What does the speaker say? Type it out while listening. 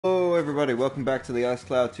everybody, welcome back to the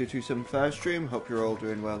IceCloud2275 stream. Hope you're all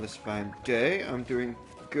doing well this fine day. I'm doing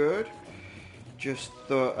good. Just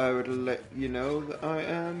thought I would let you know that I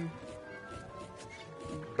am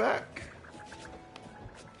back.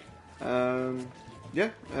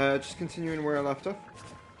 Just continuing where I left off.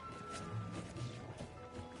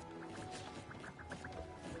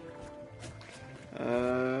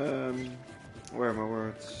 Where are my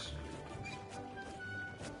words?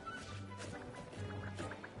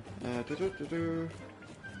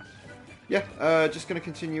 Just going to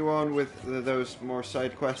continue on with those more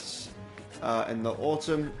side quests in the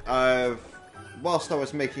autumn. Whilst I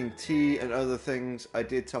was making tea and other things, I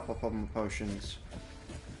did top up on my potions.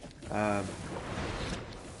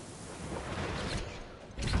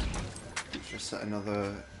 Just set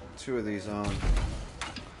another 2 of these on,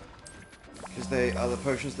 because they are the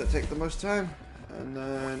potions that take the most time. And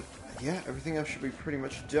then, yeah, everything else should be pretty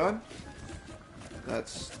much done.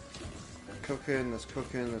 That's cooking, that's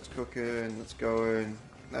cooking, that's cooking, that's going.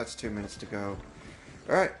 That's 2 minutes to go.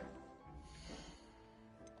 Alright.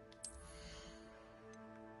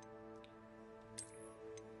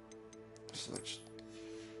 So let's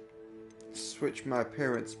switch my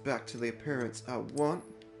appearance back to the appearance I want.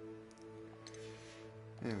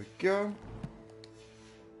 There we go.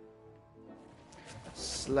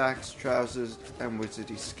 Slacks, trousers, and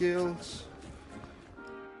wizardy skills.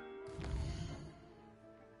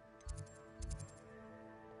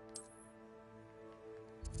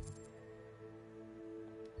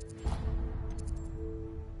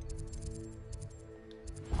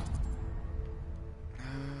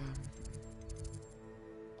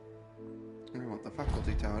 We want the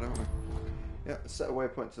faculty tower, don't we? Yeah, set a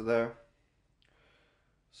waypoint to there.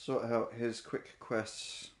 Sort out his quick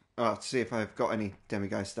quests. To see if I've got any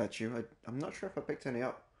demiguise statue. I'm not sure if I picked any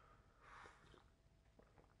up.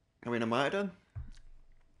 I mean, I might have done,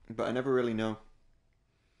 but I never really know.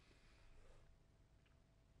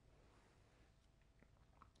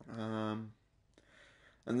 And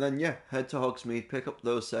then, yeah, head to Hogsmeade, pick up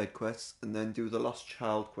those side quests, and then do the Lost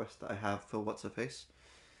Child quest that I have for What's-Her-Face.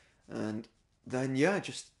 And then, yeah,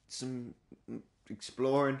 just some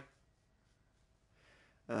exploring.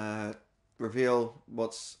 Reveal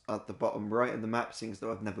what's at the bottom right of the map, seeing as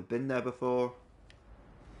though I've never been there before.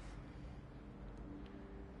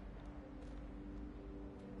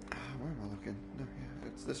 Where am I looking? No, yeah,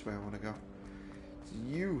 it's this way I want to go. It's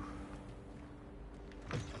you.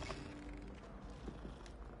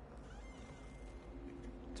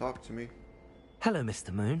 Talk to me. Hello,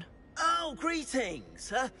 Mr. Moon. Oh,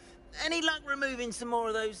 greetings! Any luck removing some more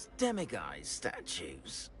of those demiguise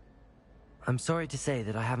statues? I'm sorry to say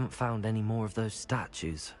that I haven't found any more of those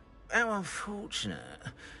statues. How unfortunate.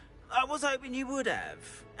 I was hoping you would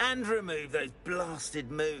have. And remove those blasted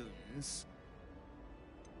moons.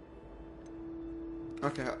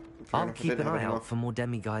 Okay, I'll keep an eye out for more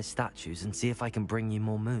demiguise statues and see if I can bring you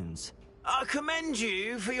more moons. I commend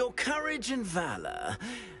you for your courage and valour,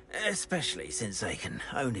 especially since they can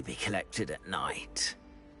only be collected at night.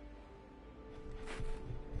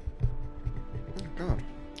 Oh, God.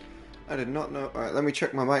 I did not know. Alright, let me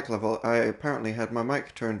check my mic level. I apparently had my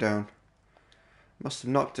mic turned down. Must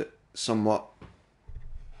have knocked it somewhat.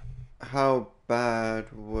 How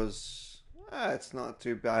bad was... it's not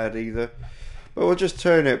too bad either. But we'll just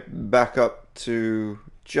turn it back up to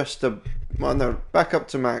just a... Well, no, back up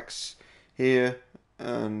to max here.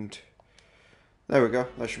 And there we go.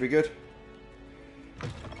 That should be good.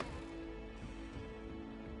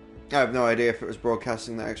 I have no idea if it was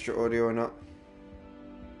broadcasting the extra audio or not.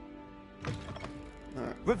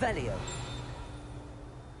 Right. Revelio.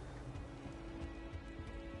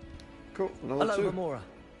 Cool. Hello, Remora.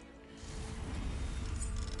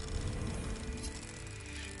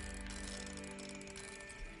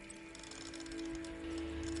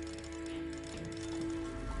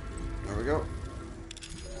 There we go.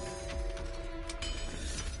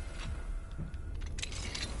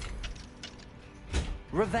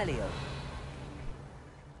 Revelio.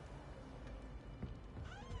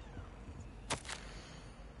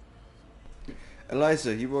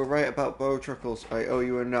 Eliza, you were right about bow truckles. I owe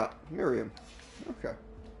you a nut. Miriam. Okay.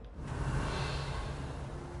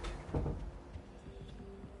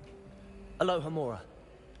 Aloha Mora.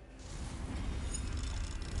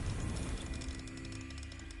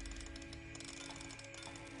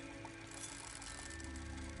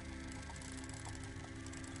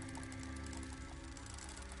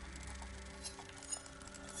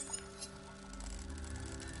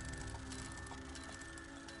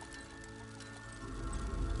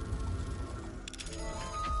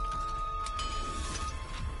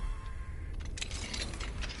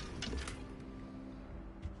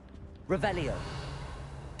 Revelio.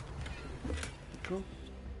 Cool.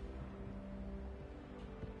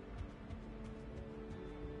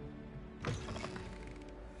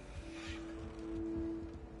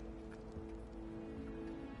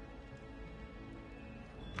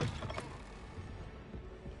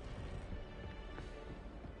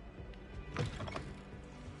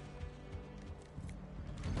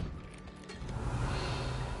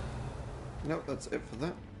 Nope, that's it for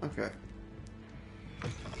that. Okay.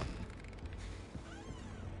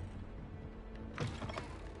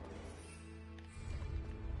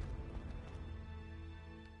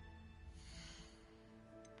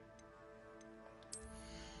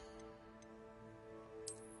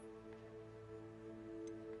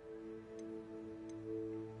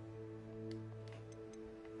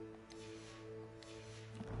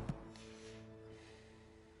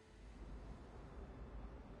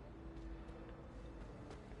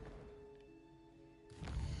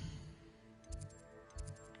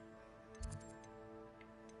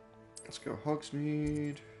 Let's go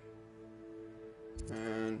Hogsmeade.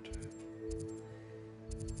 And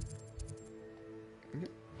yep.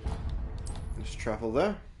 Let's travel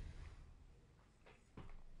there.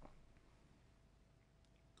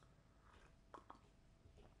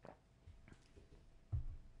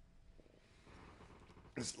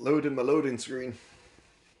 It's loading my loading screen.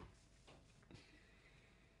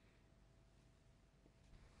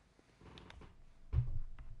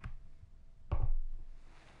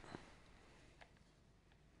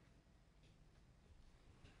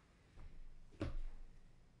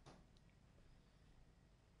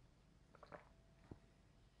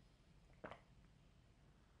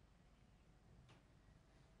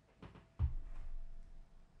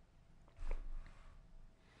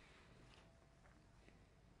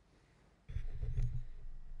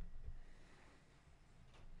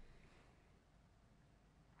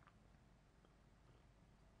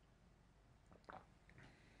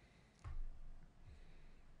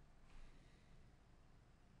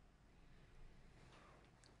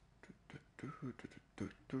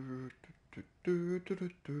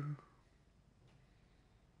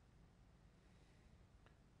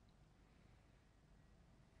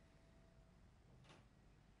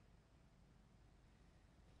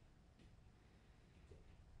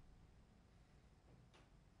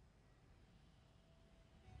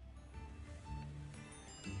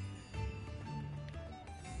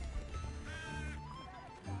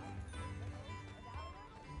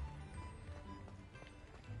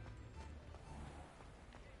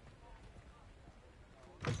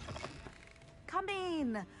 Come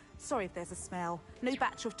in. Sorry if there's a smell. New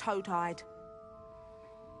batch of toad-hide.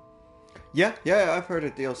 Yeah, I've heard a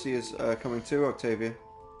DLC is coming too, Octavia.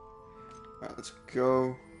 Alright, let's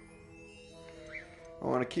go. I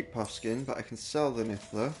want to keep Puffskin, but I can sell the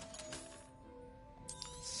Niffler.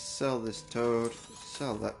 Sell this toad.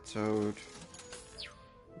 Sell that toad.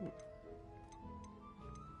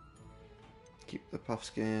 Keep the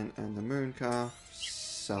Puffskin and the Mooncalf.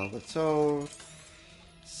 Sell the toad.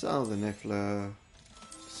 Sell the Niffler.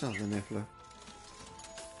 Sell the Niffler.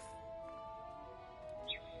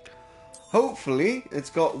 Hopefully, it's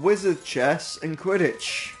got wizard chess and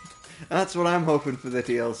Quidditch. That's what I'm hoping for the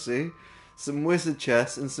DLC. Some wizard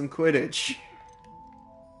chess and some Quidditch.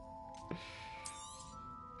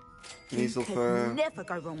 You could never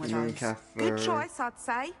go wrong with those. Good choice, I'd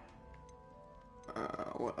say.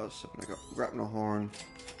 What else have I got? Grapnel Horn.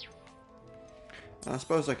 I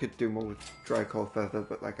suppose I could do more with Drycall Feather,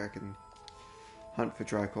 but like I can hunt for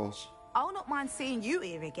Drycalls. I'll not mind seeing you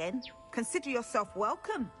here again. Consider yourself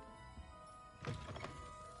welcome.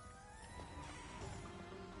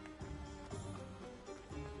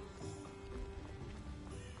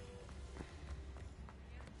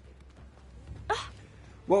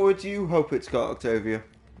 What would you hope it's got, Octavia,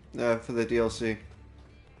 for the DLC?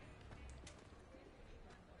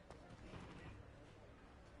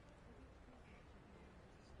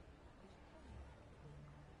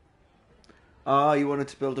 Ah, you wanted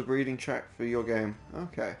to build a breeding track for your game.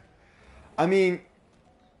 Okay. I mean,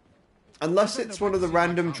 unless it's one of the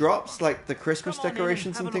random drops, like the Christmas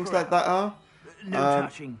decorations and things like that are. No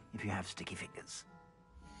touching if you have sticky fingers.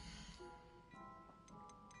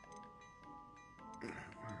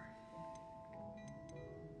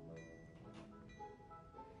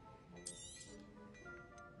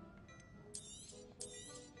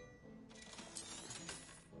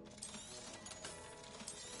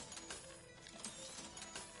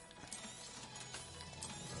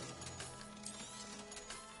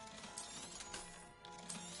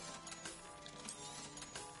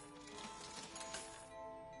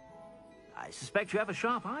 I suspect you have a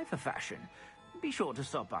sharp eye for fashion. Be sure to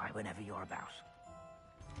stop by whenever you're about.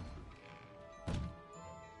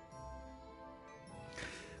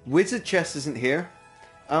 Wizard chess isn't here.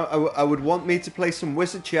 I would want me to play some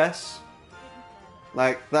wizard chess.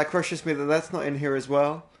 Like, that crushes me that that's not in here as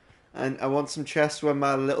well. And I want some chess where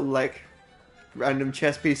my little, like, random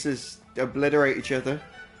chess pieces obliterate each other.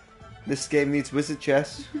 This game needs wizard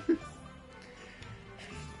chess.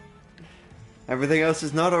 Everything else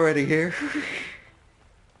is not already here.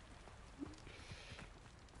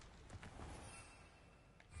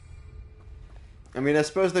 I mean, I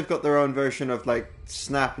suppose they've got their own version of, like,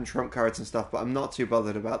 snap and trump cards and stuff, but I'm not too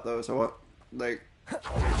bothered about those. I want, like...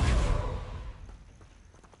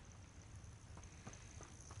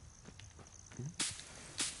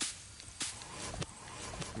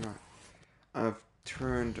 Right. I've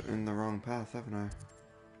turned in the wrong path, haven't I?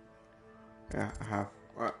 Yeah, I have.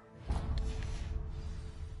 Right.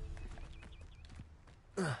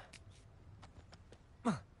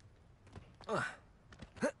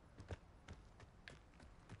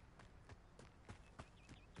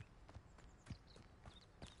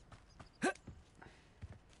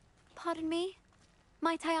 Pardon me?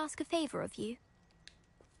 Might I ask a favor of you?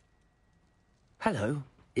 Hello.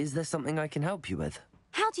 Is there something I can help you with?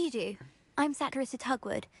 How do you do? I'm Satirissa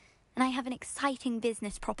Tugwood, and I have an exciting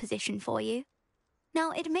business proposition for you.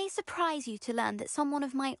 Now, it may surprise you to learn that someone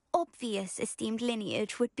of my obvious esteemed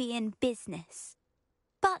lineage would be in business.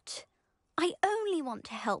 But I only want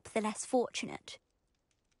to help the less fortunate.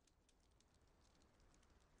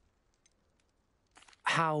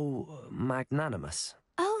 How magnanimous.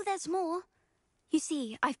 Oh, there's more. You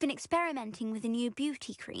see, I've been experimenting with a new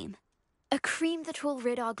beauty cream. A cream that will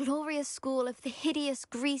rid our glorious school of the hideous,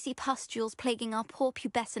 greasy pustules plaguing our poor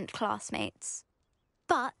pubescent classmates.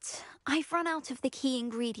 But I've run out of the key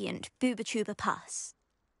ingredient, booba-tuba pus.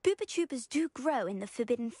 Booba-tubas do grow in the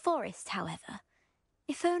Forbidden Forest, however.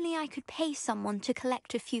 If only I could pay someone to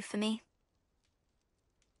collect a few for me.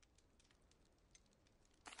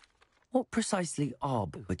 What precisely are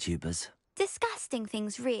booba-tubas? Disgusting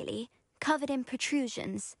things, really, covered in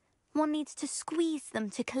protrusions. One needs to squeeze them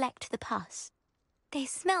to collect the pus. They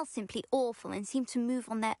smell simply awful and seem to move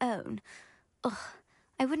on their own. Ugh,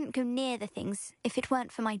 I wouldn't go near the things if it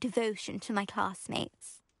weren't for my devotion to my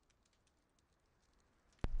classmates.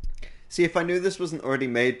 See, if I knew this wasn't already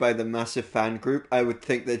made by the massive fan group, I would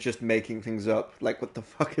think they're just making things up. Like, what the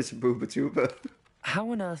fuck is a booba-tuba? How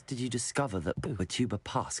on earth did you discover that booba-tuba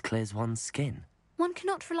pus clears one's skin? One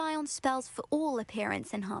cannot rely on spells for all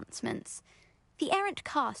appearance enhancements. The errant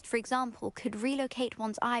cast, for example, could relocate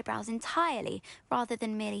one's eyebrows entirely rather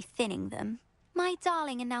than merely thinning them. My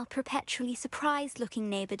darling and now perpetually surprised-looking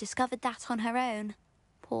neighbour discovered that on her own.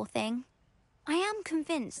 Poor thing. I am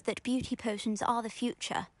convinced that beauty potions are the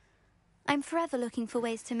future. I'm forever looking for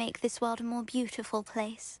ways to make this world a more beautiful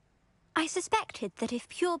place. I suspected that if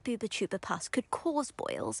pure booba-tuba pus could cause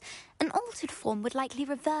boils, an altered form would likely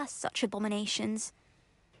reverse such abominations.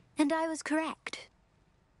 And I was correct.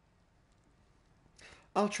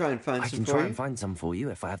 I'll try and find I some can for try you. and find some for you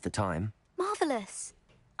if I have the time. Marvellous.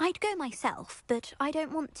 I'd go myself, but I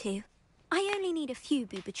don't want to. I only need a few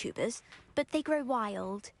booba-tubas, but they grow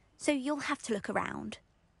wild, so you'll have to look around.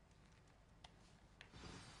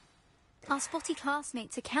 Our spotty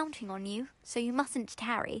classmates are counting on you, so you mustn't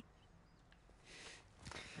tarry.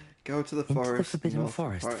 Go to the Into forest. the Forbidden north of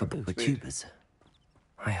Forest for Brighton. booba-tubas.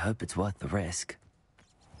 I hope it's worth the risk.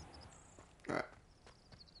 Right.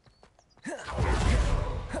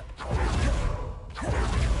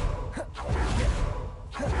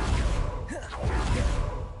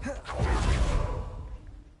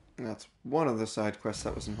 That's one of the side quests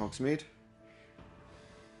that was in Hogsmeade.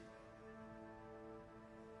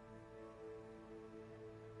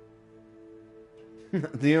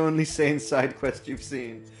 The only sane side quest you've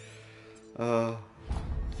seen. Oh,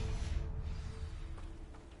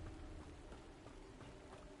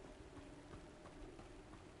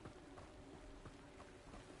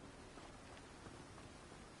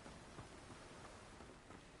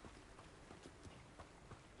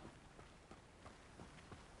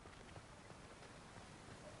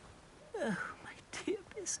 my dear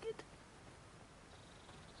Biscuit.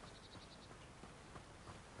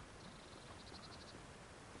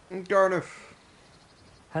 Garniff.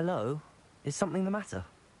 Hello? Is something the matter?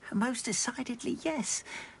 Most decidedly, yes.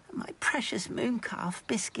 My precious mooncalf,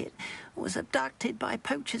 Biscuit, was abducted by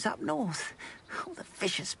poachers up north. Oh, the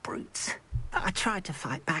vicious brutes. I tried to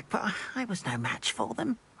fight back, but I was no match for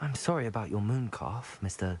them. I'm sorry about your mooncalf,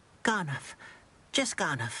 Mr. Garnuff. Just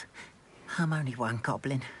Garnuff. I'm only one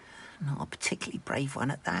goblin. Not a particularly brave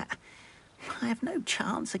one at that. I have no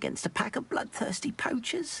chance against a pack of bloodthirsty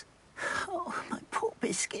poachers. Oh, my poor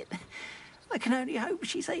Biscuit. I can only hope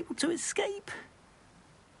she's able to escape.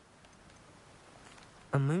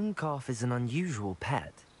 A mooncalf is an unusual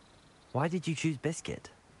pet. Why did you choose Biscuit?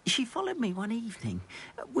 She followed me one evening,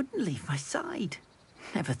 wouldn't leave my side.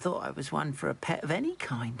 Never thought I was one for a pet of any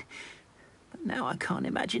kind. But now I can't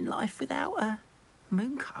imagine life without her.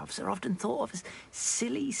 Mooncalves are often thought of as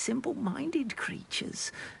silly, simple-minded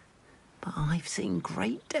creatures. But I've seen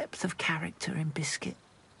great depth of character in Biscuit.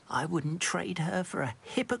 I wouldn't trade her for a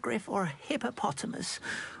hippogriff or a hippopotamus,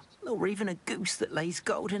 or even a goose that lays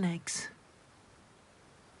golden eggs.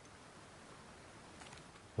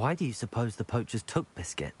 Why do you suppose the poachers took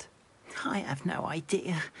Biscuit? I have no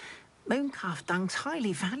idea. Mooncalf dung's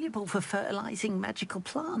highly valuable for fertilising magical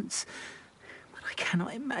plants. But I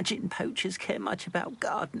cannot imagine poachers care much about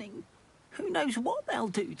gardening. Who knows what they'll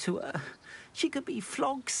do to her? She could be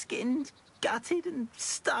flogged, skinned, gutted and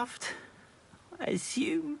stuffed. I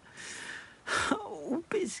assume. Oh,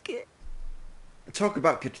 Biscuit. Talk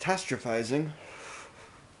about catastrophizing.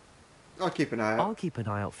 I'll keep an eye out. I'll keep an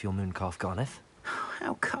eye out for your mooncalf, Garneth.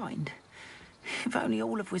 How kind. If only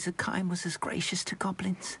all of Wizardkind was as gracious to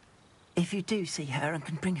goblins. If you do see her and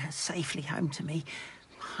can bring her safely home to me,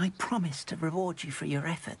 I promise to reward you for your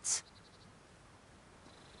efforts.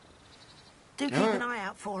 Do keep an eye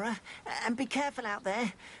out for her, and be careful out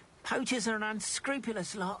there. Poachers are an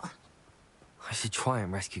unscrupulous lot. I should try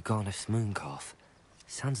and rescue Garneth's mooncalf.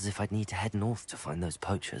 Sounds as if I'd need to head north to find those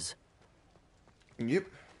poachers. Yep.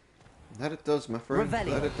 That it does, my friend.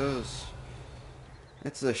 Revelio. That it does.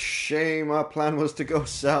 It's a shame our plan was to go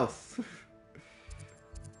south.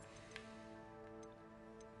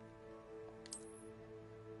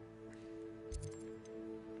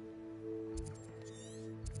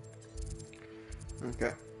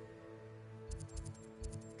 Okay.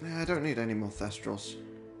 I don't need any more Thestrals.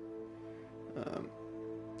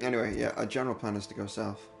 Anyway, yeah, our general plan is to go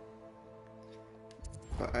south.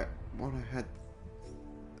 But I want to head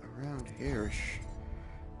around here-ish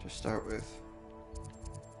to start with.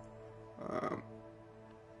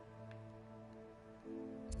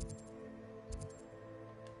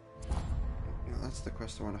 That's the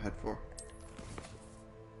quest I want to head for.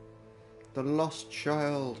 The Lost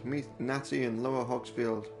Child. Meet Natty in Lower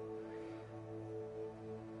Hogsfield.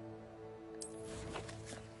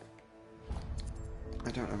 I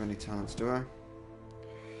don't have any talents, do I?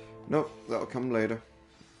 Nope, that'll come later.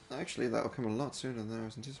 Actually, that'll come a lot sooner than I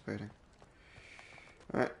was anticipating.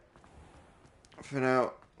 Alright. For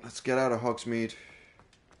now, let's get out of Hogsmeade.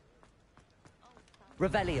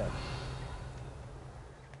 Revelio.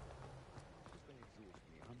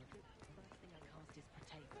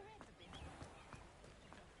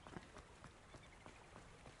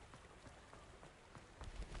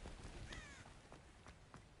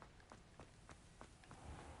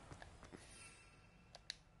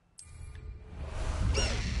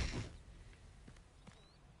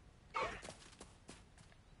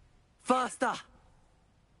 Faster!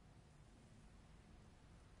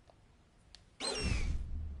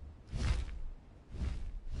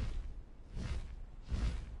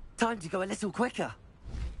 Time to go a little quicker.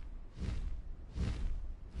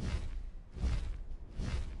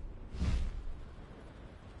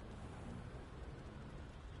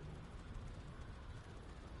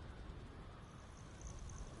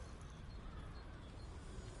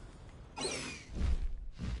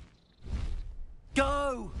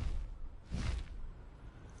 Go!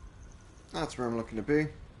 That's where I'm looking to be.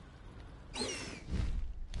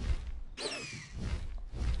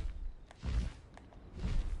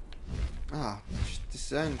 Ah, just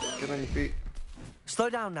descend. Get on your feet. Slow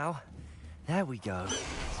down now. There we go.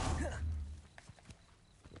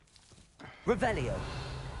 Revelio.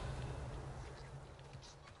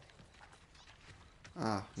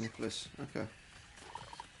 Ah, Nicholas. Okay.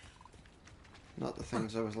 Not the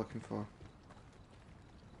things I was looking for.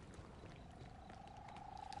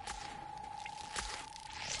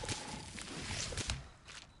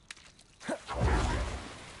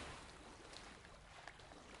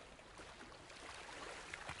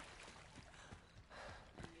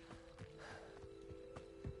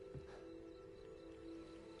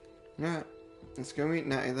 Yeah, let's go meet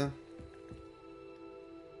Natty then.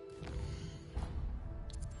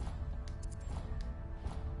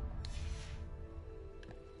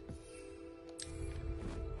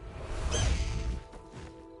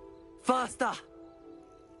 Faster!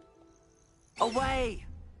 Away!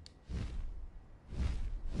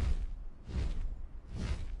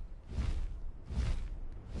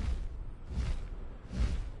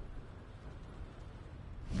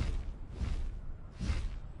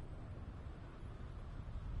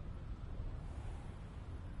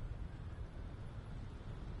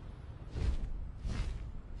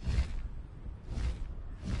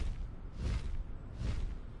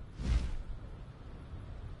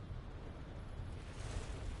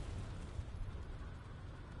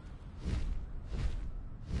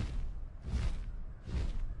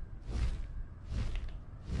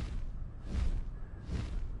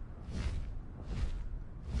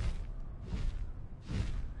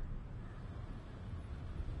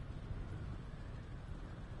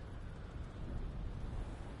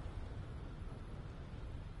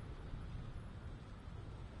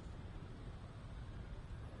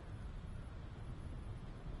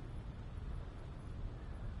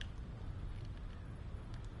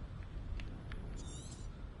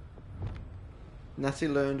 Natty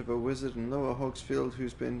learned of a wizard in Lower Hogsfield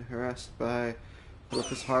who's been harassed by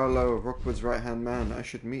Philippus Harlow, Rookwood's right-hand man. I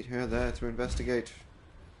should meet her there to investigate.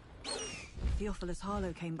 Theophilus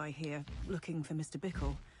Harlow came by here, looking for Mr.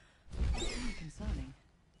 Bickle. Very concerning.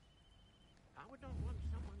 I would not want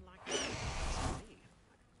someone like that.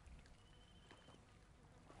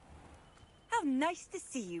 How nice to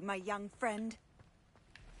see you, my young friend.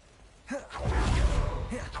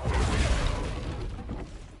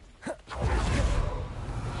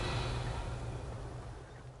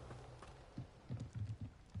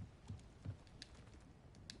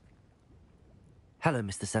 Hello,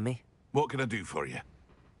 Mr. Semi. What can I do for you?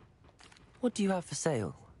 What do you have for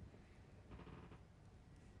sale?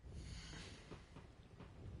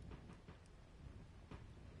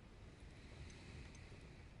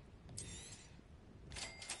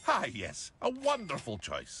 Ah, yes. A wonderful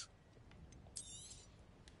choice.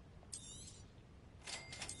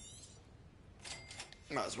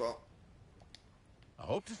 Might as well. I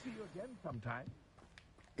hope to see you again sometime.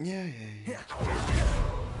 Yeah.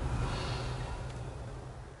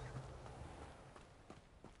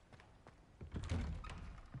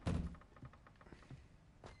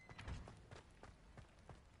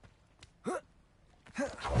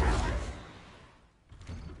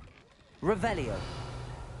 Revelio.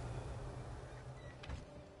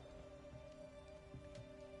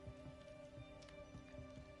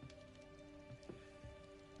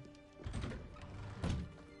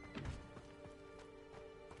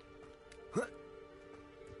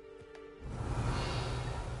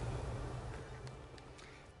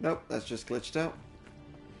 Nope, that's just glitched out.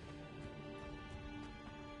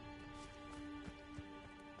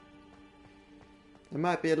 There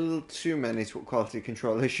might be a little too many quality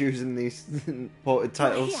control issues in these ported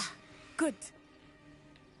titles. Yeah, good.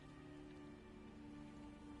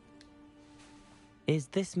 Is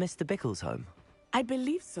this Mr. Bickle's home? I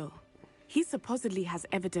believe so. He supposedly has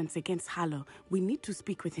evidence against Harlow. We need to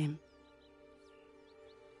speak with him.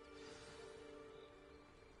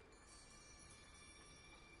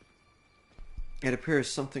 It appears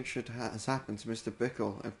something has happened to Mr.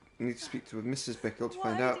 Bickle. I need to speak to Mrs. Bickle to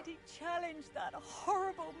find out. Why did he challenge that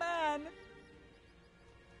horrible man?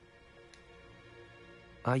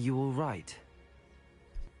 Are you all right?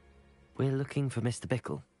 We're looking for Mr.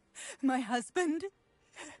 Bickle. My husband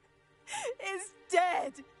is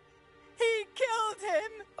dead. He killed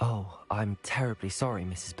him. Oh, I'm terribly sorry,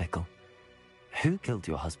 Mrs. Bickle. Who killed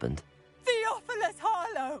your husband? Theophilus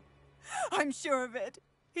Harlow. I'm sure of it.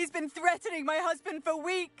 He's been threatening my husband for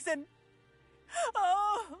weeks and...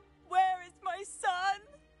 Oh, where is my son?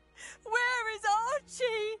 Where is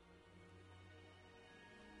Archie?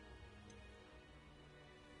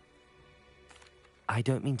 I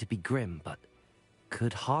don't mean to be grim, but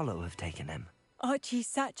could Harlow have taken him? Archie's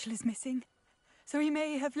satchel is missing, so he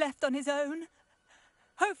may have left on his own.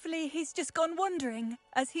 Hopefully he's just gone wandering,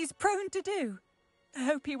 as he's prone to do. I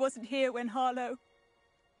hope he wasn't here when Harlow...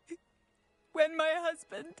 when my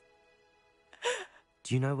husband...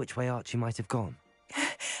 Do you know which way Archie might have gone?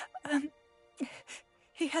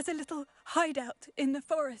 He has a little hideout in the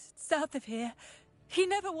forest south of here. He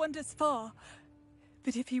never wanders far.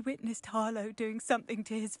 But if he witnessed Harlow doing something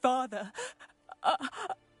to his father,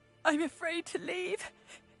 I'm afraid to leave,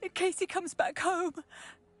 in case he comes back home.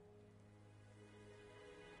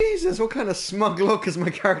 Jesus, what kind of smug look has my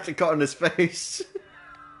character got on his face?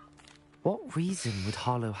 What reason would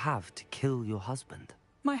Harlow have to kill your husband?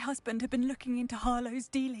 My husband had been looking into Harlow's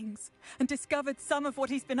dealings and discovered some of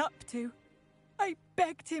what he's been up to. I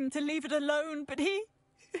begged him to leave it alone, but he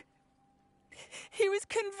was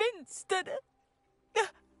convinced that...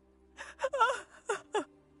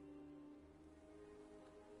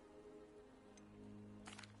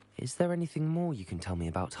 Is there anything more you can tell me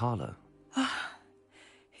about Harlow?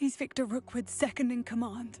 He's Victor Rookwood's second in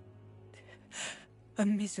command. A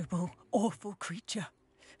miserable, awful creature.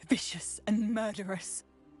 Vicious and murderous.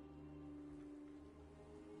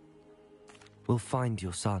 We'll find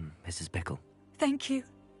your son, Mrs. Bickle. Thank you.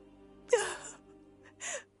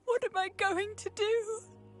 What am I going to do?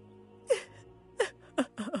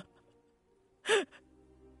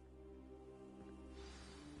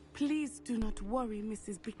 Please do not worry,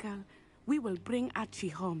 Mrs. Bickle. We will bring Archie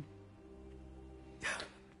home.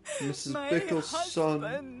 Mrs. My Bickle's son,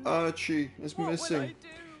 husband. Archie, is What will I missing. do?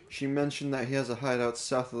 She mentioned that he has a hideout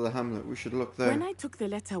south of the hamlet. We should look there. When I took the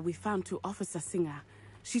letter we found to Officer Singer,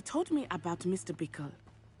 she told me about Mr. Bickle.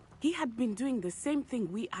 He had been doing the same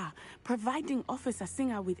thing we are, providing Officer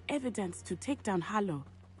Singer with evidence to take down Harlow.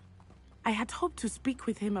 I had hoped to speak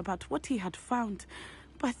with him about what he had found,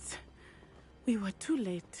 but we were too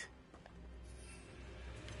late.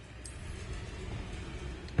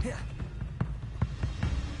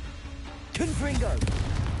 Confringo!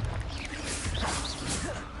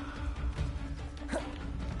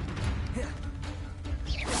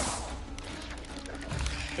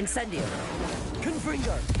 Incendio!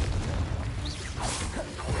 Confringo!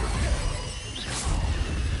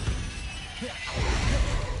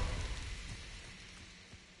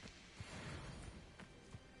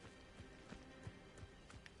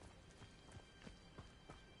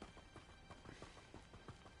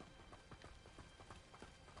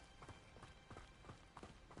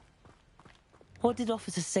 What did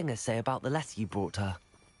Officer Singer say about the letter you brought her?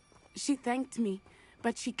 She thanked me,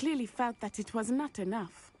 but she clearly felt that it was not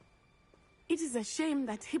enough. It is a shame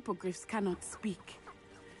that hippogriffs cannot speak.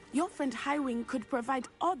 Your friend Highwing could provide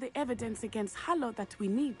all the evidence against Harlow that we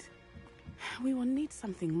need. We will need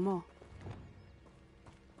something more.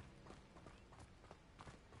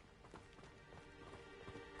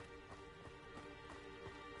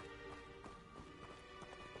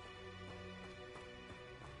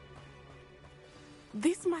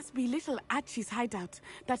 This must be little Archie's hideout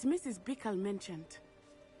that Mrs. Bickle mentioned.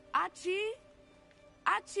 Archie?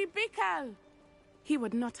 Archie Bickle! He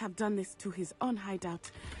would not have done this to his own hideout.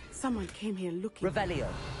 Someone came here looking. Revelio.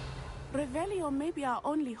 Revelio may be our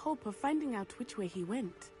only hope of finding out which way he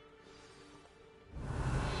went.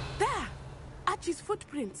 There! Archie's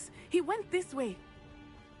footprints. He went this way.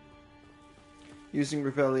 Using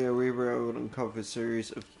Revelio, we were able to uncover a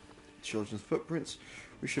series of children's footprints.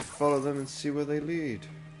 We should follow them and see where they lead.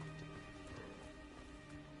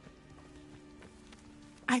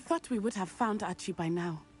 I thought we would have found Archie by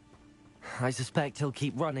now. I suspect he'll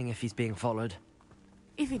keep running if he's being followed.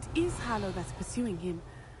 If it is Harlow that's pursuing him,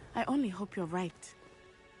 I only hope you're right.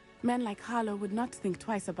 Men like Harlow would not think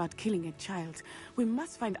twice about killing a child. We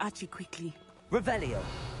must find Archie quickly. Revelio.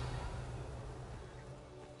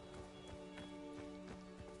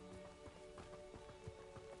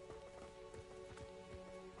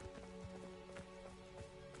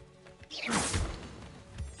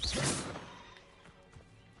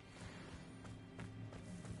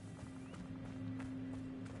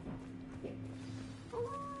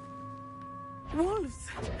 Wolves!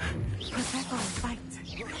 Prepare or fight.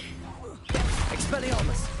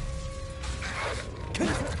 Expelliarmus!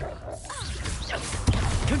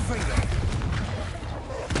 Confringo!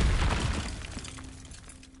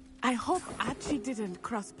 I hope Archie didn't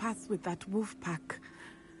cross paths with that wolf pack.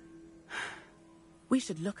 We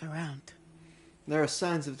should look around. There are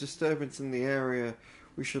signs of disturbance in the area.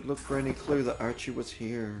 We should look for any clue that Archie was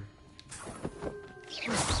here.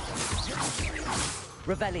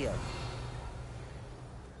 Revelio.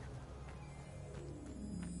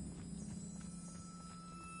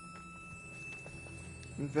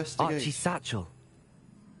 Investigate. Archie's satchel.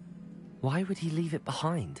 Why would he leave it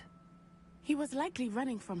behind? He was likely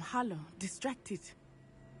running from Harlow, distracted.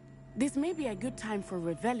 This may be a good time for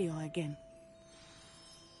Revelio again.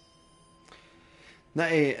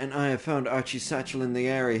 Natty and I have found Archie's satchel in the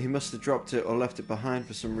area. He must have dropped it or left it behind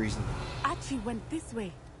for some reason. Archie went this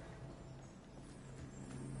way.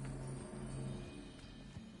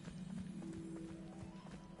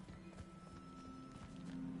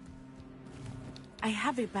 I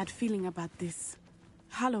have a bad feeling about this.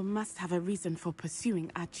 Harlow must have a reason for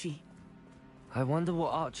pursuing Archie. I wonder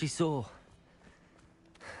what Archie saw.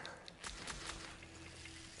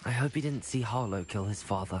 I hope he didn't see Harlow kill his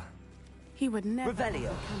father. He would never Revelio.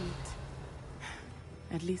 overcome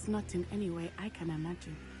it. At least not in any way I can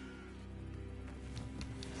imagine.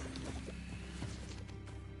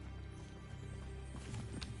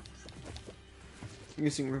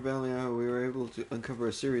 Using Revelio, we were able to uncover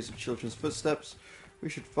a series of children's footsteps. We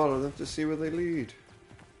should follow them to see where they lead.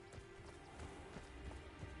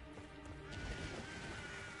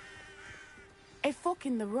 A fork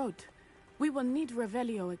in the road. We will need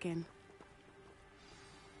Revelio again.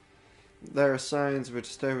 There are signs of a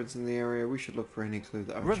disturbance in the area. We should look for any clue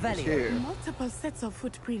that Archie was Revelio. here. Multiple sets of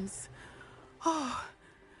footprints. Oh,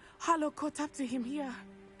 Harlow caught up to him here.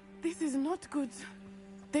 This is not good.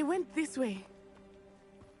 They went this way.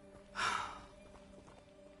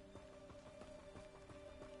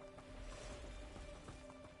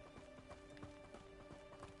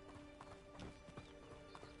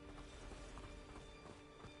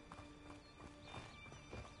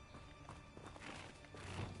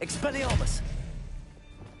 Expelliarmus!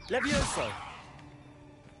 Levioso!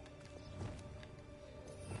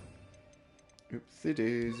 Oopsie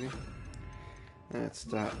daisy. Let's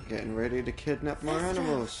start getting ready to kidnap more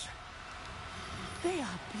animals. They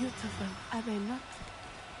are beautiful, are they not?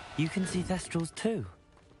 You can see Thestrals too.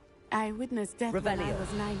 I witnessed death when I Revelio.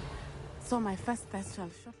 was 9. Saw my first Thestral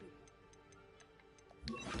shortly.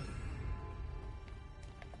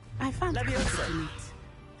 I found Leviosa. comfort in it.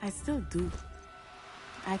 I still do.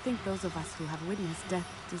 I think those of us who have witnessed death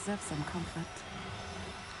deserve some comfort.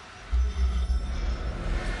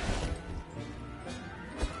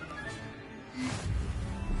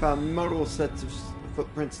 Found multiple sets of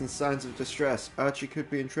footprints and signs of distress. Archie could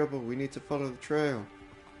be in trouble. We need to follow the trail.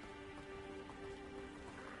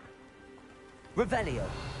 Revelio.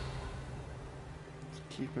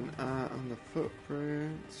 Keep an eye on the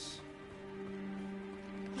footprints.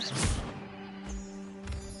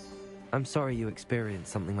 I'm sorry you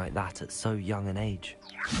experienced something like that at so young an age.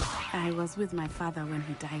 I was with my father when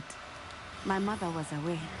he died. My mother was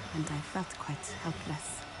away, and I felt quite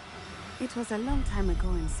helpless. It was a long time ago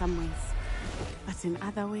in some ways, but in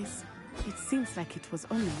other ways, it seems like it was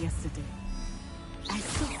only yesterday. I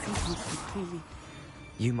still see him so clearly.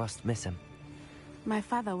 You must miss him. My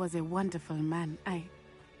father was a wonderful man.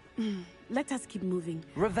 Let us keep moving.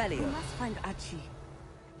 Revelio. We must find Archie.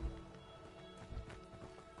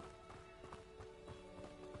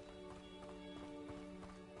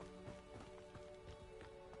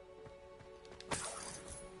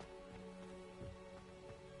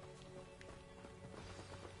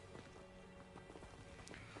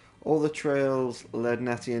 All the trails led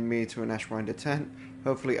Natty and me to an Ashwinder tent.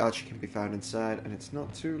 Hopefully Archie can be found inside and it's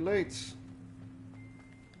not too late.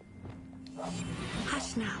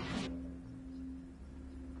 Hush now.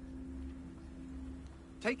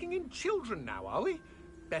 Taking in children now, are we?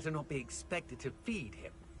 Better not be expected to feed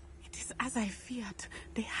him. It is as I feared.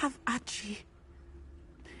 They have Archie.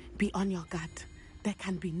 Be on your guard. There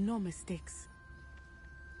can be no mistakes.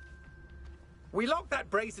 We locked that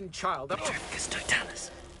brazen child up.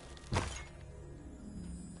 Totalis.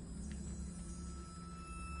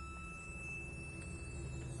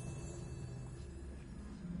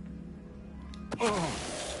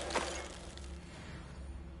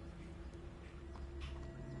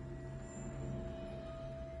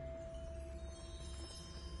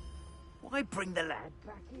 Why bring the lad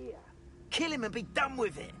back here? Kill him and be done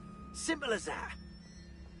with it. Simple as that.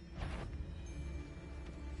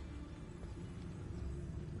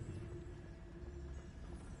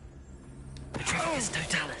 Petrificus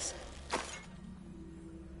Totalis.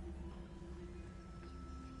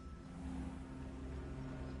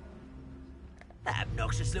 That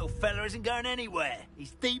obnoxious little fella isn't going anywhere.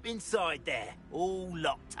 He's deep inside there, all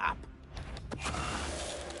locked up.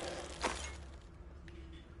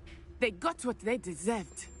 They got what they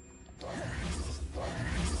deserved.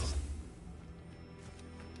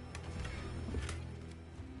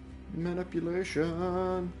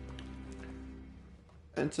 Manipulation.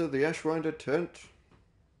 Enter the Ashwinder tent.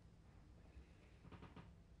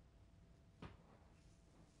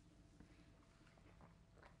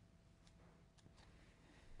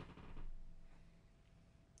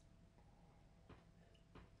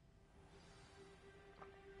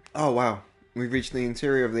 Oh wow, we've reached the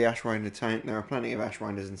interior of the Ashwinder tent. There are plenty of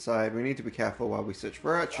Ashwinders inside. We need to be careful while we search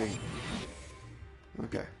for Archie.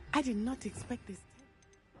 Okay. I did not expect this.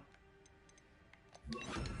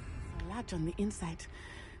 A latch on the inside.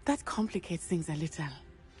 That complicates things a little.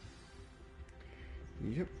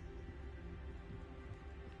 Yep.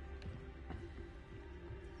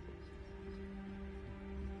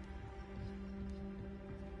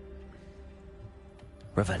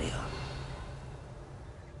 Revelio.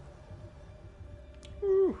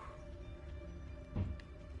 Ooh.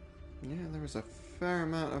 Yeah, there was a fair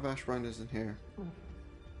amount of Ashwinders in here. Ooh.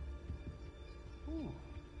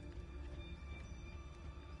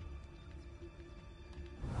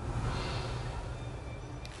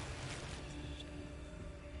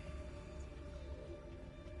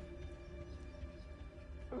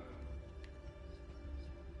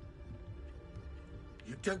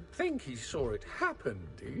 You don't think he saw it happen,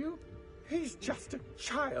 do you? He's just a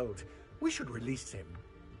child. We should release him.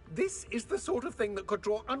 This is the sort of thing that could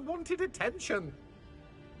draw unwanted attention.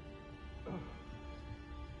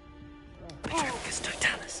 Petrificus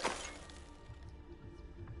Totalis.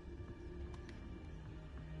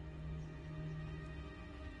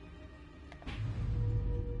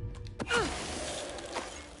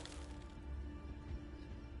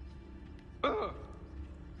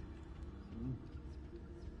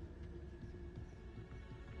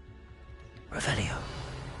 Revelio.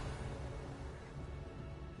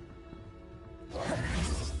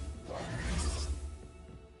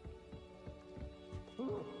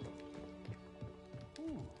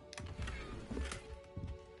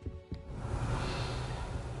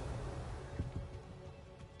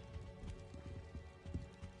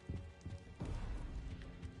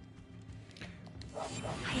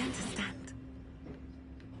 I understand.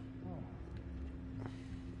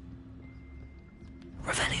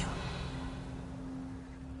 Revelio.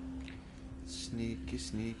 Sneaky,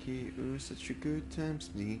 sneaky, ooh, such a good time.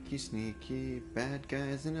 Sneaky, sneaky, bad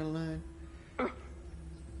guys in a line.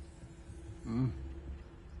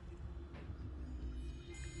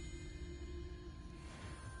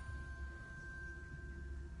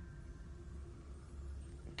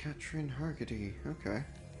 Catherine Hargady, okay.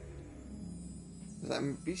 Is that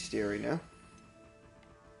bestiary now?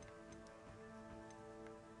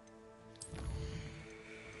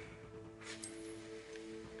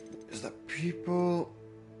 Is that people?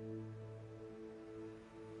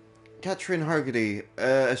 Catherine Hargady,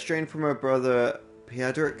 estranged from her brother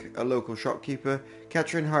Piedric, a local shopkeeper.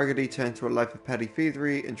 Catherine Hargady turned to a life of petty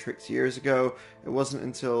thievery and tricks years ago. It wasn't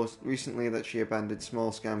until recently that she abandoned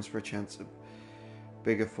small scams for a chance of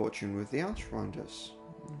bigger fortune with the Outlanders.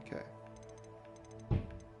 Okay.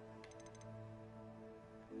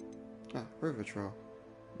 Ah, river troll.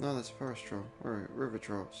 No, that's forest troll. Alright, river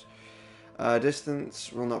trolls.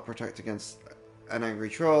 Distance will not protect against an angry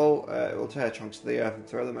troll. It will tear chunks of the earth and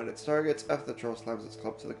throw them at its targets. After the troll slams its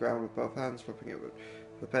club to the ground with both hands, flipping it with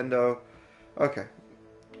Flipendo. Okay.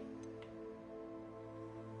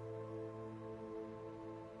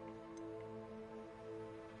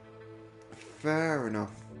 Fair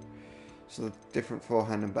enough. So the different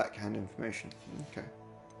forehand and backhand information. Okay.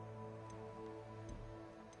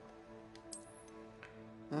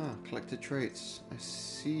 Ah, collected traits. I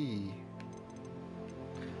see.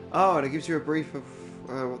 Oh, and it gives you a brief of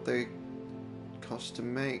what they cost to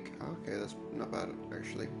make. Okay, that's not bad,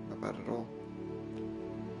 actually. Not bad at all.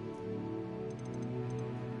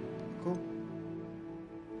 Cool.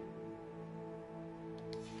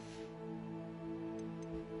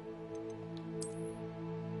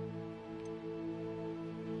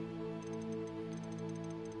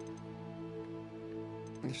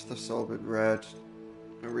 This stuff's all a bit red.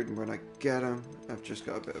 I read them when I get them. I've just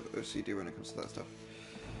got a bit of OCD when it comes to that stuff.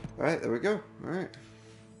 Alright, there we go. Alright.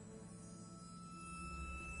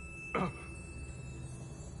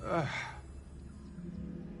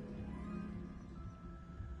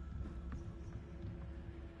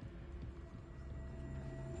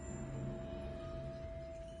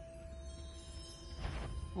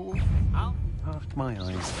 Half my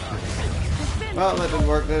eyes. Well, that didn't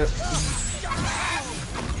work, did it?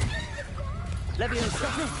 Leviosa!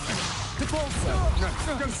 Cabalso!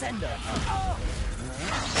 Descender!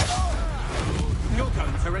 You're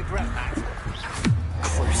going to regret that.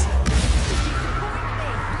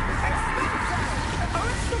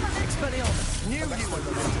 Expelliarmus! Knew you were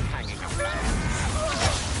the ones hanging.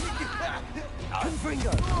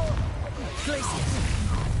 Confringo! Glacius!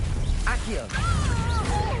 Accio!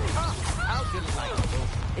 How delightful.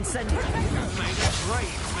 Incendio! You've made a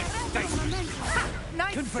grave mistake.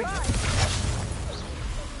 Nice Confringo!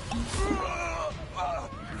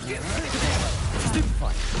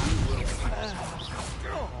 Stupefy!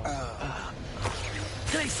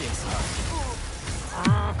 Glacius!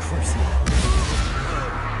 Crucible!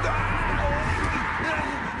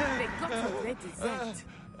 They got already that.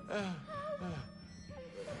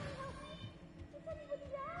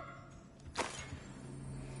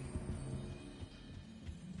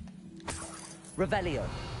 Revelio!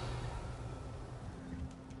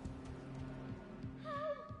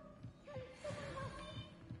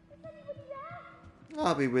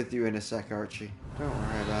 I'll be with you in a sec, Archie. Don't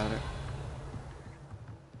worry about it.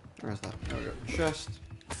 Where's that? There we go. Chest.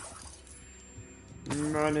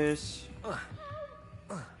 Monies.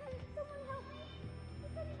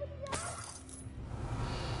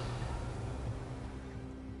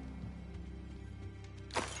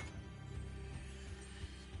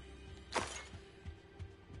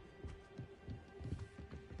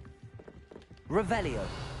 Revelio!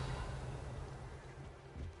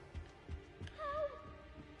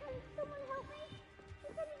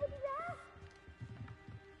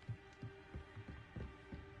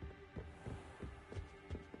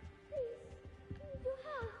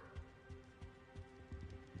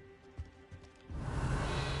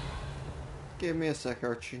 Give me a sec,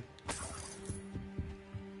 Archie.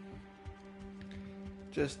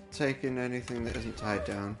 Just taking anything that isn't tied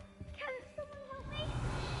down. Can someone help me?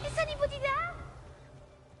 Is anybody there?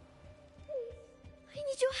 Please, I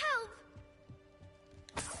need your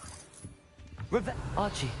help.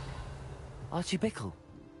 Archie. Archie Bickle.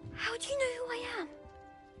 How do you know who I am?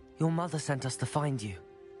 Your mother sent us to find you.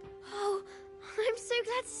 Oh, I'm so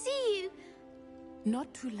glad to see you.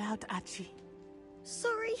 Not too loud, Archie.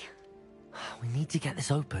 Sorry. We need to get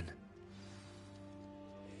this open.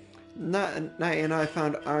 Natty and I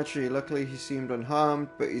found Archie. Luckily, he seemed unharmed,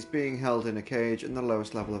 but he's being held in a cage in the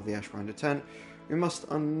lowest level of the Ashwinder tent. We must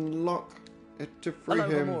unlock it to free Hello,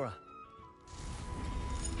 him. Gamora.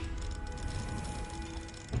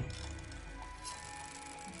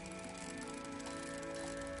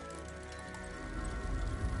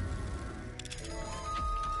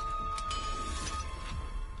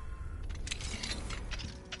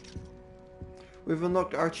 We've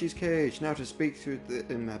unlocked Archie's cage. Now to speak to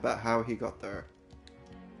him about how he got there.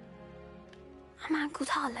 A man called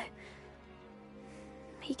Harlow.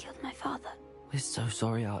 He killed my father. We're so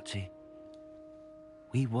sorry, Archie.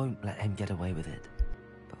 We won't let him get away with it.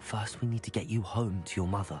 But first we need to get you home to your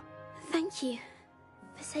mother. Thank you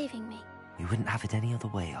for saving me. We wouldn't have it any other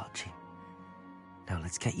way, Archie. Now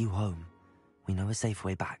let's get you home. We know a safe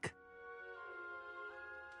way back.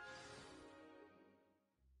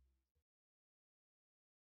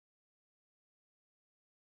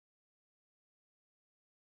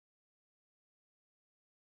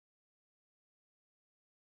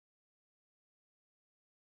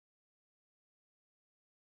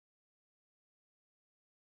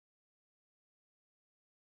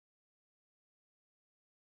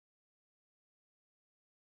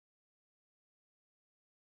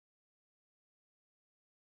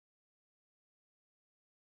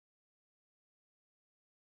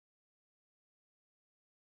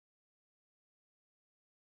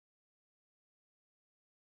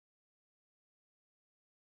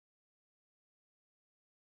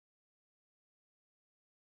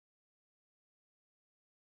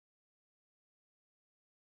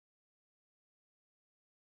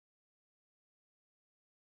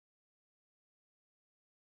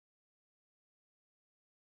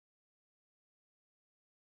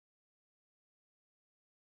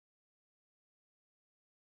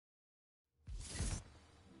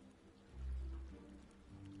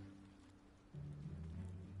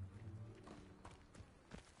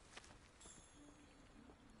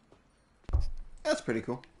 That's pretty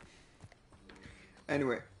cool.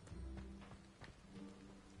 Anyway.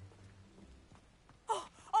 Oh,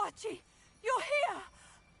 Archie, you're here!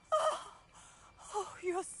 Oh,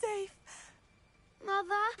 you're safe. Mother?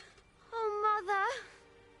 Oh, Mother.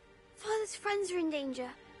 Father's friends are in danger.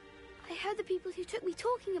 I heard the people who took me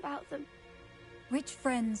talking about them. Which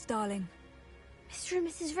friends, darling? Mr. and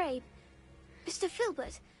Mrs. Rabe, Mr.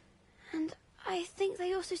 Filbert, and I think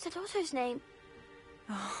they also said Otto's name.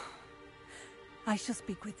 Oh, I shall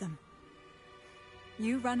speak with them.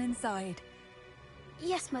 You run inside.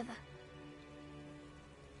 Yes, Mother.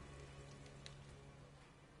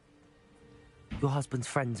 Your husband's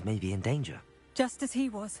friends may be in danger. Just as he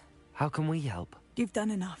was. How can we help? You've done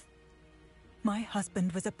enough. My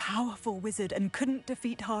husband was a powerful wizard and couldn't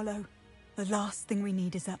defeat Harlow. The last thing we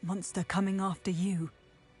need is that monster coming after you.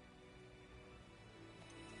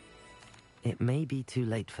 It may be too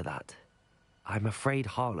late for that. I'm afraid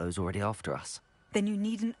Harlow's already after us. Then you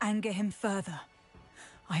needn't anger him further.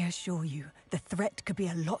 I assure you, the threat could be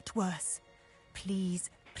a lot worse. Please,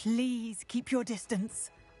 please keep your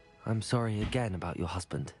distance. I'm sorry again about your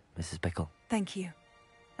husband, Mrs. Bickle. Thank you.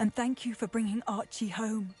 And thank you for bringing Archie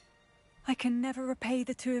home. I can never repay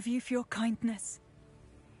the two of you for your kindness.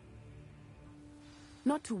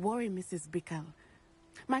 Not to worry, Mrs. Bickle.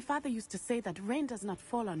 My father used to say that rain does not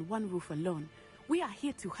fall on one roof alone. We are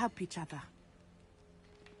here to help each other.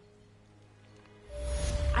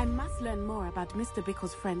 I must learn more about Mr.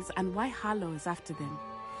 Bickle's friends and why Harlow is after them.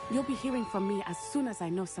 You'll be hearing from me as soon as I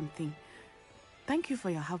know something. Thank you for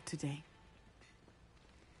your help today.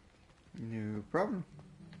 No problem.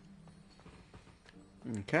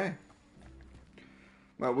 Okay.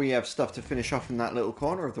 Well, we have stuff to finish off in that little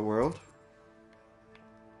corner of the world.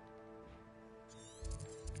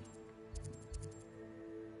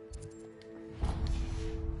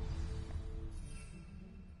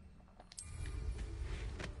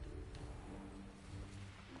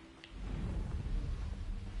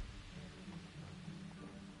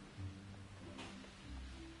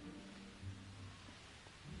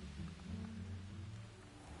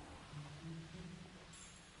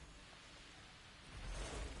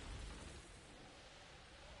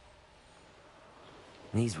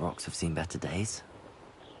 These rocks have seen better days.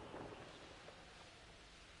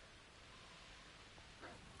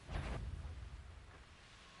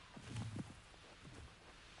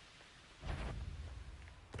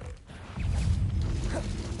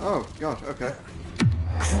 Oh, God, okay.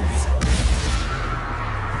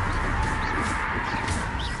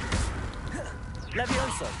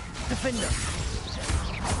 Levioso, Defender.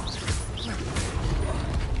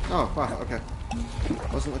 Oh, wow, okay.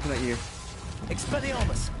 Wasn't looking at you.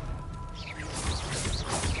 Expelliarmus.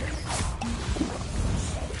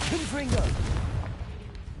 Confringo.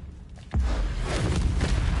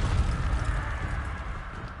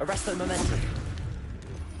 Arresto Momentum.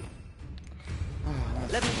 Oh,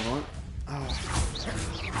 that's what I want. Oh.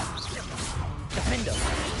 Defendo.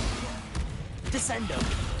 Descendo.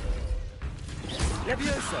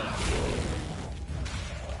 Levioso.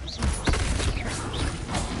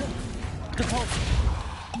 Depulso.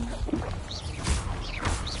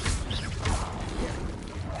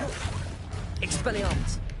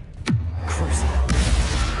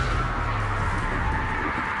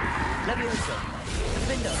 Levioso.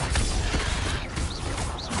 Defender.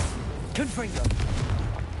 Confringo.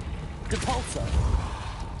 Depulso.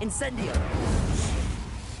 Incendio.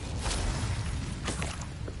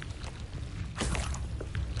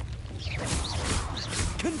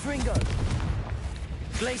 Confringo.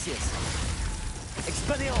 Glacius.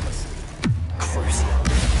 Expelliarmus. Crucio.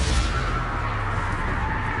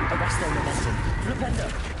 Arresto Momentum. Flipendo.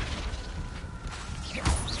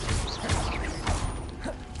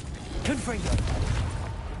 Confringo.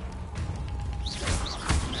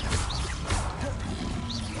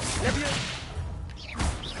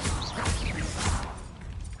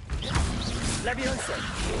 Levioso.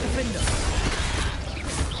 Defender.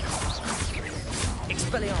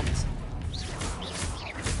 Expelliarmus.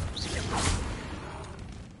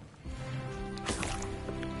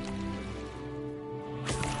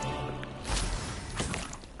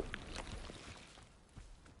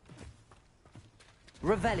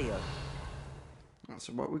 Revelio. That's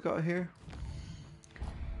what we got here.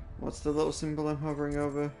 What's the little symbol I'm hovering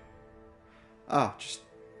over? Ah, just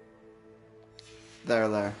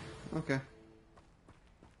there. Okay.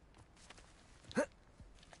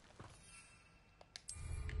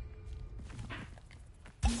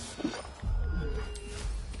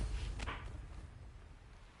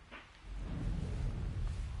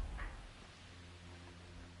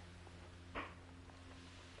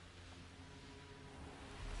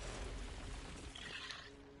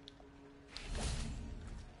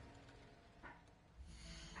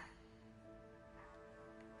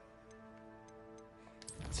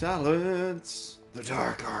 Talents, the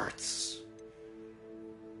dark arts.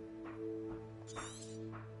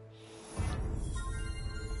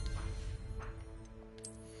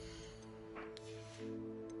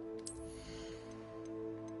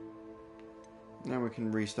 Now we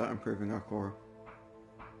can restart improving our core.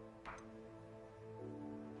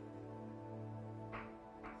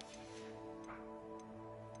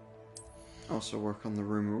 Also work on the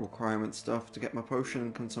room requirement stuff to get my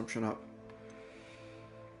potion consumption up.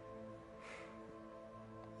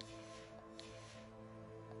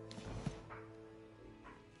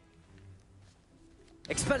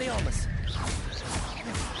 Expelliarmus.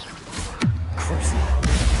 Crucio.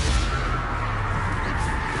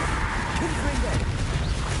 Confringo.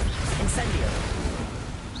 Incendio.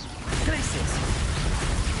 Glacius.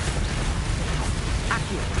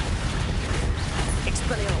 Accio.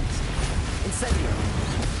 Expelliarmus. Incendio.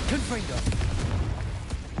 Confringo.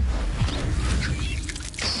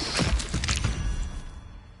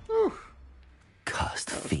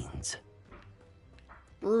 Cursed fiends.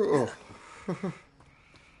 Brutal.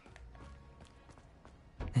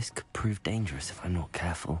 This could prove dangerous if I'm not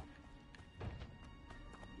careful.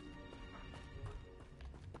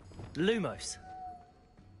 Lumos.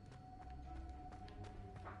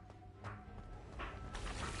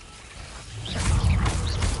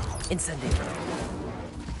 Incendio.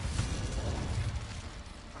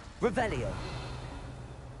 Revelio.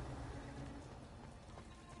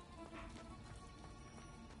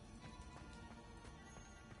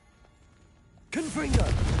 Confringo.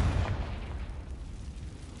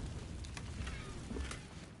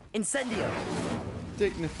 Incendio.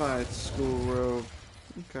 Dignified school robe.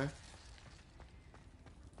 Okay.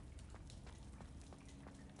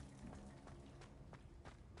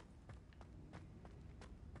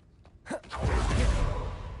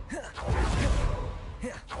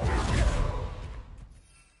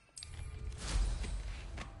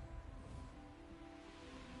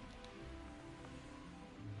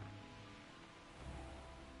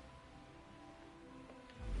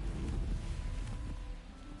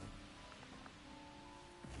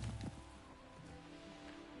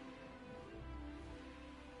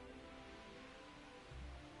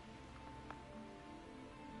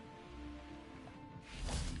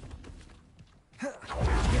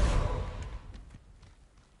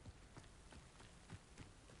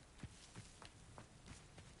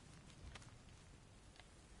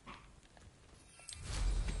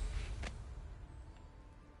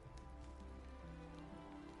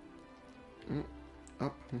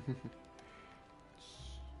 Up.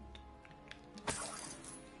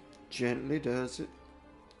 Gently does it.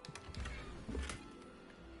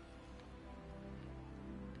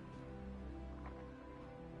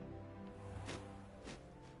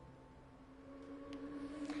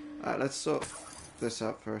 Alright, let's sort this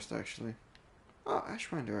out first, actually. Oh,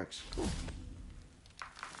 Ashwinder X. Cool.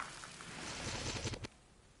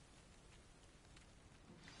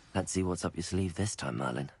 Let's see what's up your sleeve this time,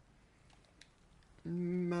 Merlin.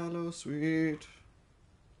 Mallow sweet.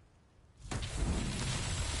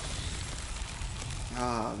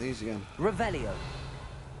 Ah, these again. Revelio.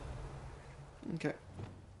 Okay.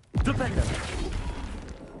 Flipendo.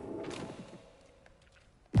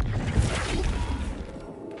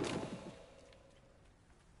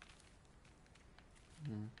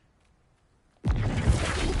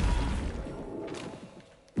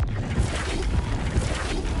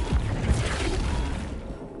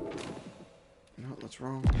 No, that's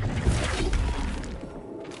wrong.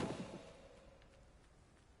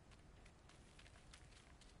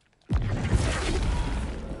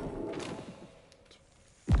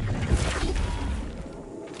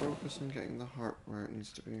 Focus on getting the heart where it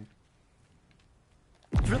needs to be.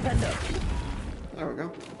 Flipendo. There we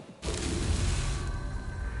go.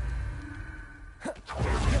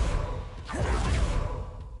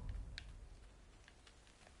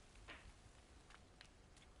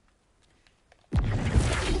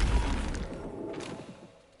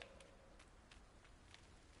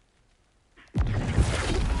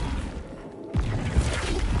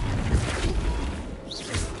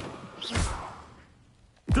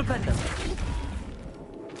 Flipendo.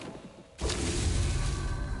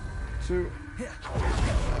 2.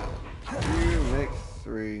 You make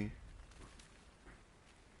 3.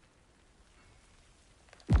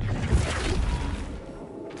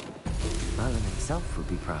 Merlin himself would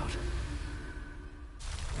be proud.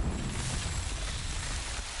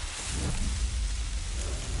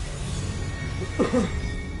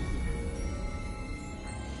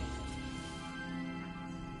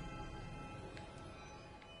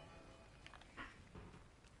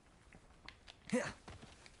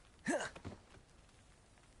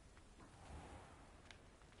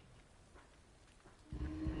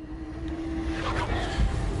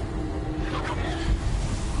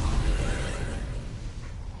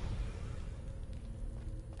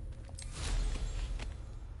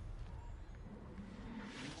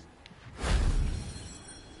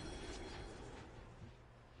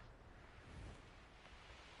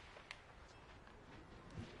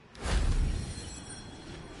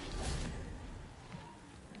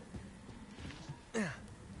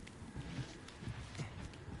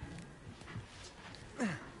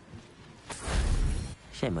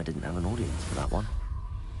 Shame I didn't have an audience for that one.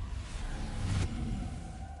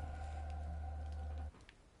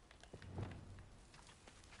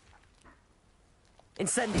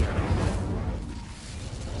 Incendio.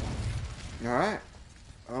 Alright.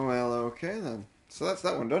 Oh well, okay then. So that's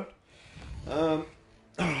that one done.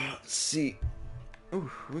 Let's see.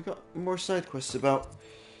 Oh, we got more side quests about.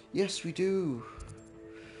 Yes, we do.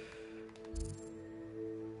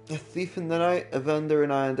 A thief in the night, a vendor in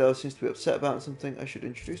Irondale seems to be upset about something. I should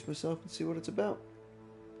introduce myself and see what it's about.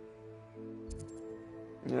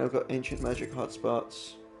 Yeah, I've got ancient magic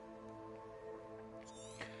hotspots.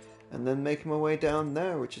 And then make my way down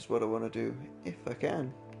there, which is what I want to do, if I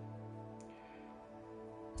can.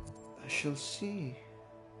 I shall see.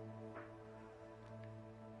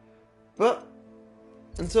 But,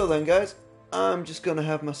 until then guys, I'm just going to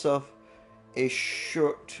have myself a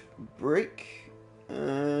short break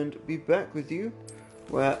and be back with you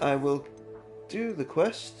where I will do the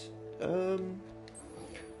quest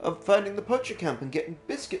of finding the poacher camp and getting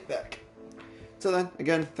Biscuit back. Till then,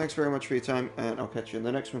 again, thanks very much for your time and I'll catch you in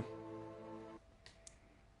the next one.